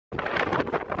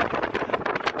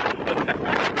So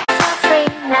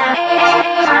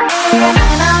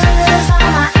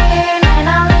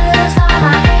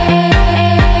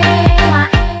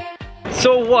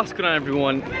what's going on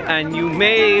everyone, and you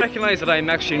may recognize that I'm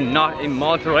actually not in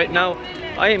Malta right now.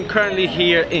 I am currently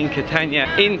here in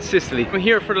Catania in Sicily. I'm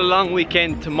here for the long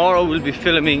weekend. Tomorrow we'll be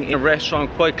filming in a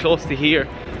restaurant quite close to here.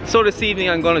 So this evening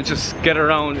I'm going to just get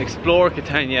around, explore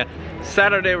Catania.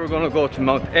 Saturday we're going to go to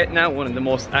Mount Etna, one of the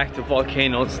most active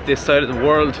volcanoes this side of the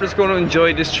world. Just going to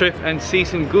enjoy this trip and see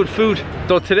some good food.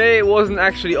 So today it wasn't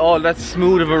actually all that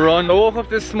smooth of a run. I woke up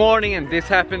this morning and this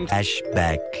happened.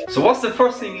 Flashback. So what's the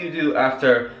first thing you do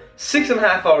after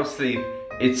 6.5 hours sleep?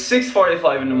 It's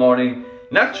 6:45 in the morning.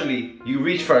 Naturally, you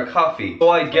reach for a coffee. So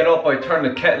I get up, I turn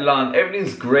the kettle on,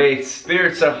 everything's great,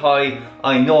 spirits are high.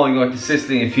 I know I'm going to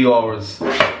Sicily in a few hours.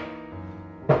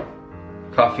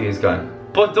 Coffee is gone.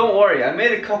 But don't worry, I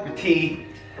made a cup of tea,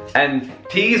 and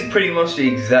tea is pretty much the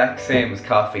exact same as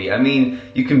coffee. I mean,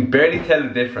 you can barely tell the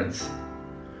difference.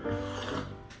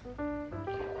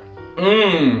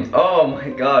 Oh my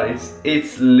god,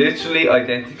 it's literally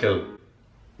identical.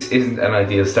 This isn't an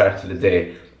ideal start to the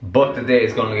day, but the day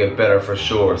is going to get better for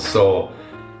sure. So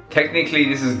technically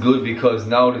this is good because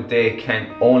now the day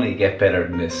can only get better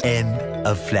than this. End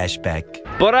of flashback.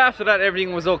 But after that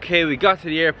everything was okay. We got to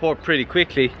the airport pretty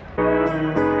quickly.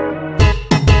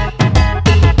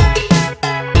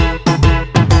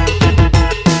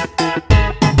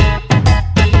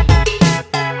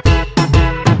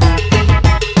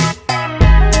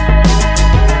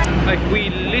 Like we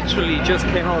literally just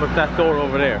came out of that door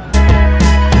over there.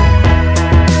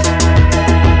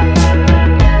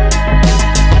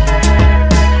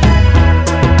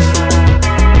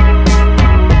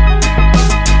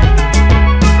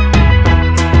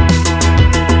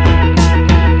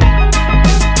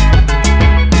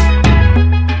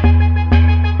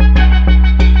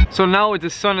 So now with the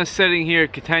sun is setting here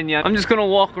at Catania, I'm just gonna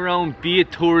walk around, be a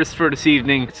tourist for this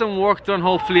evening. Get some work done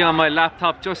hopefully on my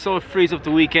laptop, just so it frees up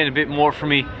the weekend a bit more for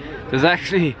me. There's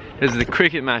the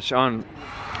cricket match on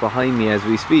behind me as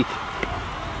we speak.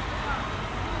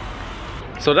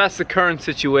 So that's the current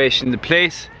situation. The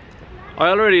place, I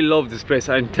already love this place.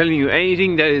 I'm telling you,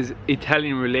 anything that is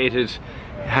Italian related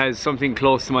has something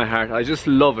close to my heart. I just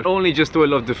love it. Not only just do I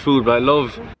love the food, but I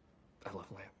love lamp.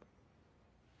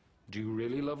 Do you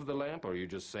really love the lamp, or are you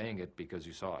just saying it because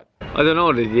you saw it? I don't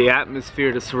know, the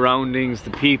atmosphere, the surroundings,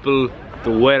 the people,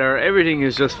 the weather, everything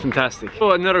is just fantastic.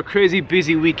 So another crazy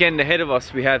busy weekend ahead of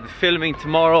us. We have filming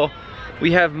tomorrow,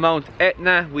 we have Mount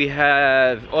Etna, we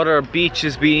have other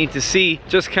beaches we need to see.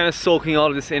 Just kind of soaking all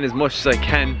of this in as much as I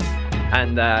can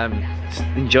and just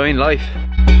enjoying life.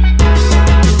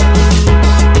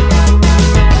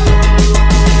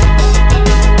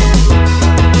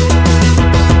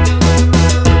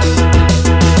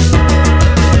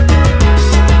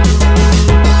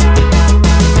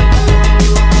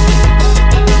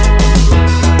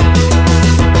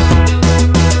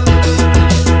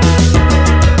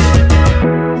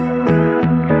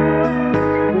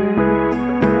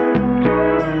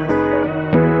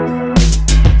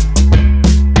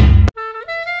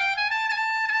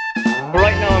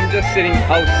 Sitting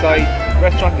outside,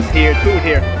 restaurant is here, food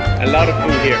here, a lot of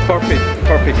food here. Perfect,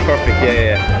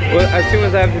 yeah. Well, as soon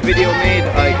as I have the video made,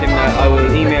 I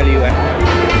will email you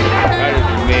after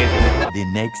it's made. The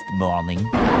next morning.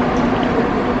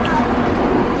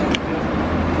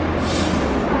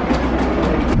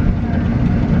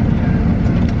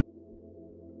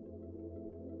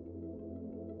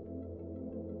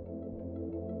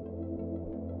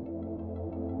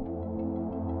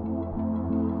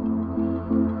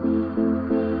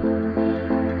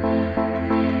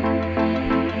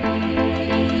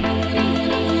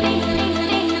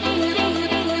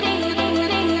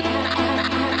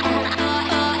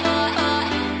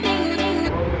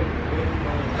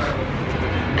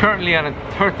 Currently at a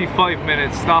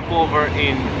 35-minute stopover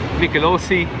in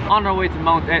Nicolosi on our way to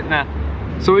Mount Etna.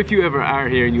 So if you ever are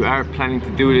here and you are planning to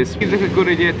do this, it's like a good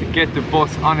idea to get the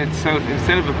bus on itself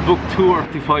instead of a book tour.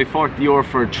 35-40 euro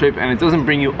for a trip, and it doesn't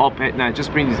bring you up Etna, it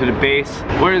just brings you to the base.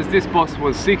 Whereas this bus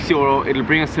was 6 euro, it'll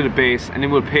bring us to the base, and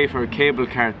then we'll pay for a cable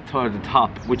car to the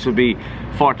top, which will be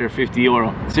 40 or 50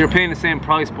 euro. So you're paying the same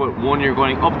price, but one you're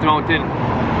going up the mountain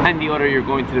and the other you're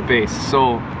going to the base.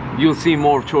 So you'll see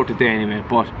more throughout the day anyway,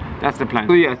 but that's the plan.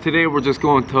 So yeah, today we're just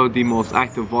going to the most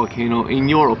active volcano in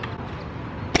Europe.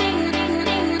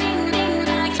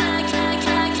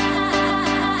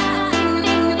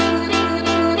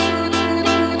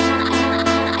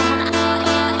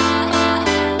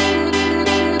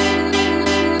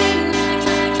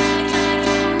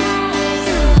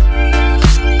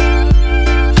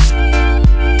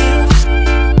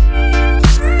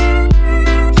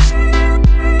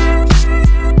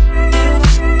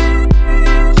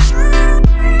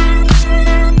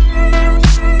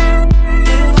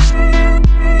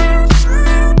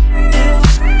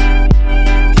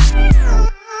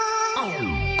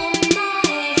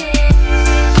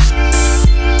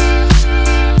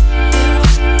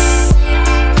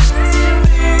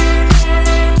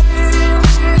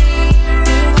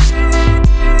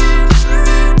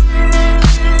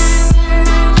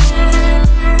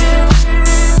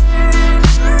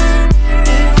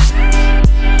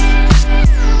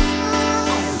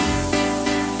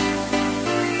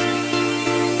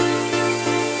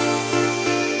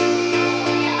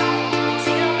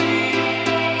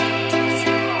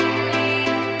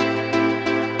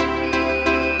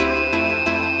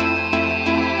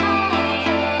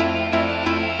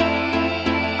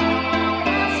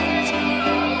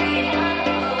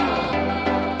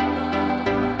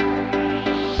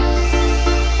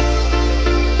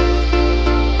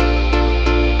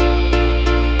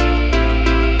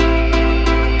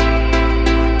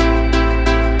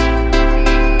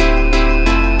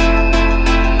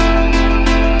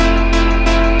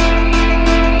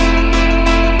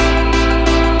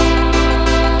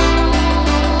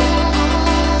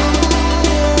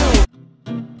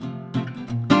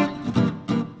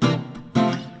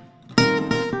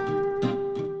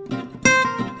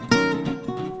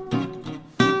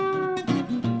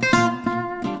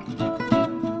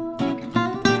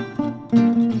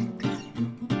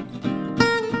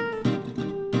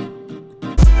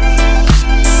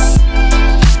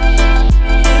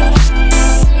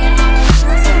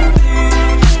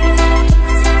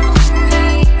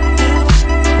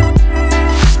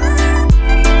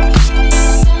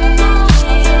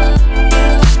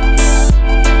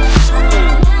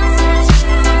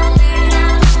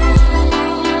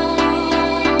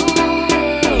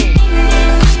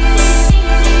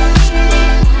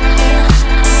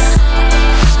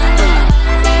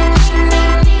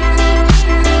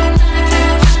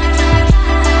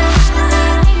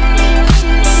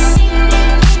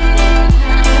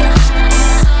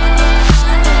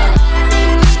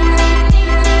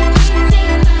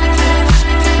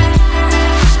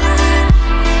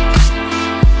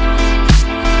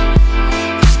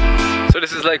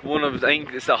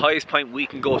 think it's the highest point we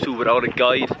can go to without a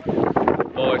guide.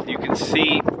 But you can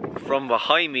see from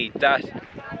behind me, that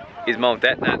is Mount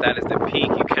Etna. That is the peak.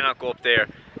 You cannot go up there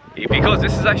because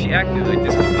this is actually active. Like,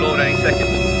 this could blow at any second.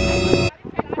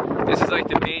 This is like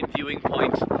the main viewing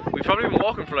point. We've probably been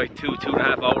walking for like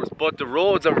 2.5 hours, but the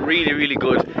roads are really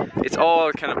good. It's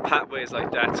all kind of pathways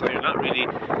like that, so you're not really,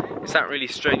 it's not really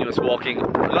strenuous walking.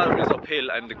 A lot of it is uphill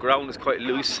and the ground is quite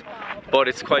loose, but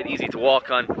it's quite easy to walk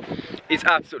on. It's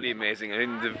absolutely amazing. I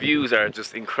mean, the views are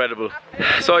just incredible.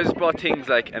 So I just brought things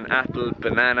like an apple,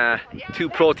 banana, 2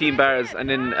 protein bars, and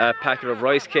then a packet of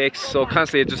rice cakes. So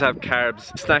constantly I just have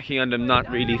carbs, snacking on them,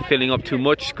 not really filling up too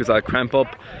much because I'll cramp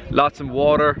up. Lots of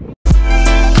water.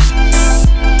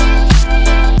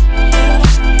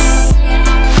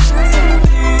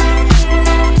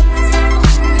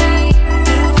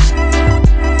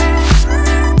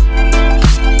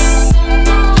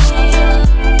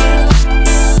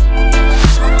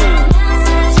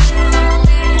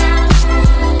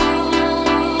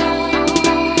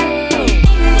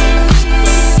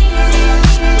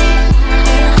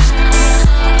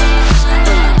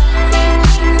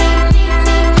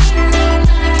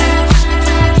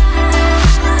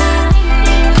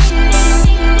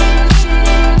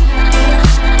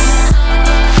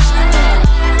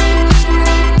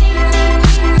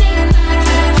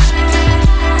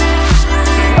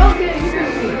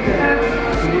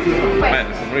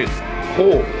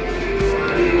 Oh,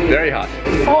 very hot.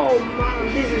 Oh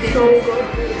man, this is so good.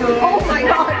 Oh my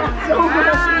god, it's so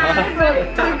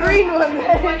good. The green one.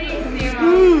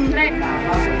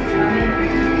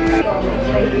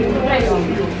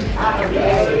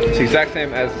 It's the exact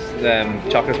same as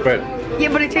chocolate spread. Yeah,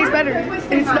 but it tastes better.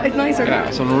 It's nicer. Yeah,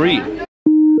 it's unreal.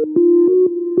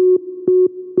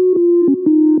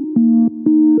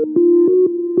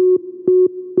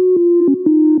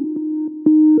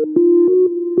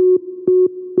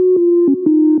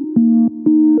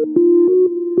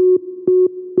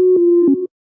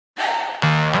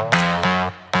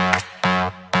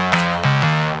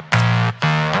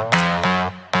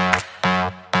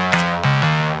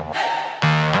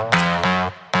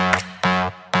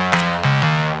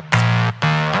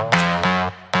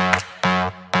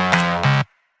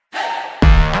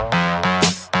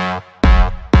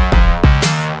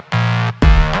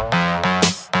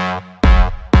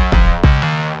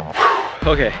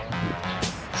 Okay,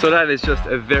 so that is just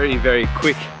a very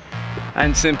quick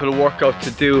and simple workout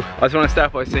to do. I just want to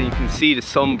start by saying you can see the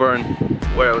sunburn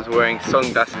where I was wearing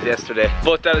sunglasses yesterday,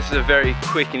 but that is just a very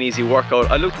quick and easy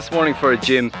workout. I looked this morning for a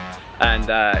gym and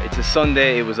it's a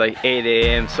Sunday, it was like 8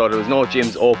 AM, so there was no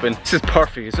gyms open. This is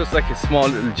perfect. It's just like a small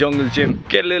little jungle gym.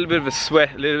 Get a little bit of a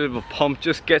sweat, a little bit of a pump,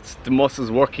 just gets the muscles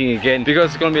working again,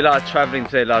 because there's going to be a lot of traveling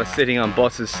today, a lot of sitting on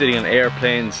buses, sitting on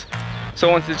airplanes. So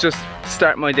I wanted to just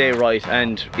start my day right,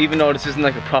 and even though this isn't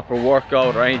like a proper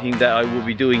workout or anything that I will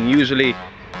be doing usually,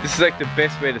 this is like the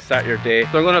best way to start your day.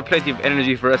 So I'm gonna have plenty of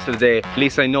energy for the rest of the day. At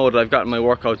least I know that I've gotten my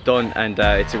workout done, and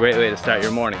it's a great way to start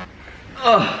your morning.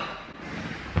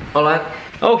 Alright.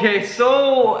 Okay,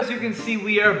 so as you can see,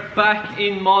 we are back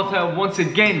in Malta once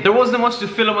again. There wasn't much to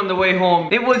film on the way home.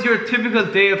 It was your typical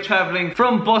day of traveling,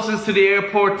 from buses to the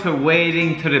airport, to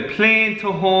waiting, to the plane,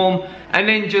 to home, and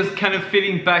then just kind of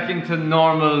fitting back into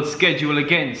normal schedule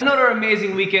again. Another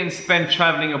amazing weekend spent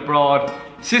traveling abroad.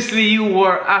 Sicily, you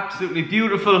were absolutely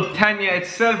beautiful. Tanya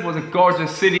itself was a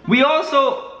gorgeous city. We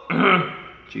also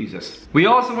Jesus. We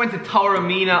also went to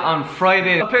Taormina on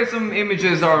Friday. I'll play some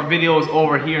images or videos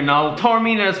over here now.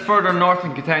 Taormina is further north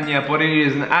than Catania, but it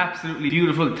is an absolutely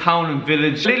beautiful town and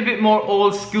village. A little bit more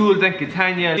old school than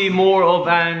Catania. More of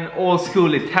an old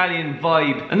school Italian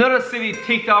vibe. Another city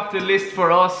ticked off the list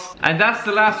for us, and that's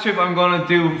the last trip I'm gonna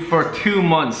do for 2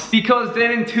 months. Because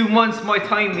then in 2 months my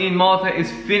time in Malta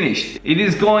is finished. It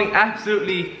is going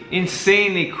absolutely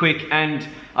insanely quick, and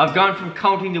I've gone from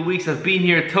counting the weeks I've been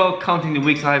here to counting the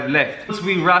weeks I've left. Once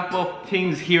we wrap up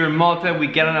things here in Malta, we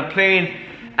get on a plane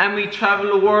and we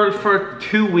travel the world for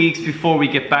 2 weeks before we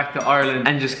get back to Ireland,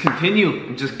 and just continue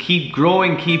and just keep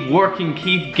growing, keep working,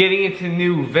 keep getting into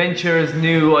new ventures,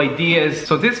 new ideas.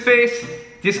 So this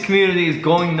community is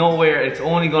going nowhere. It's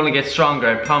only going to get stronger,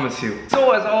 I promise you.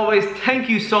 So as always, thank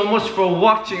you so much for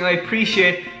watching. I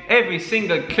appreciate every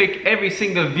single click, every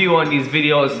single view on these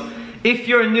videos. If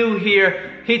you're new here,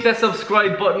 hit that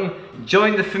subscribe button,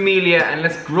 join the familia, and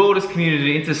let's grow this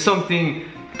community into something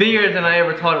bigger than I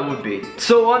ever thought it would be.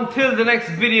 So until the next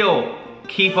video,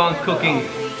 keep on cooking.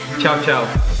 Ciao,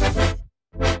 ciao.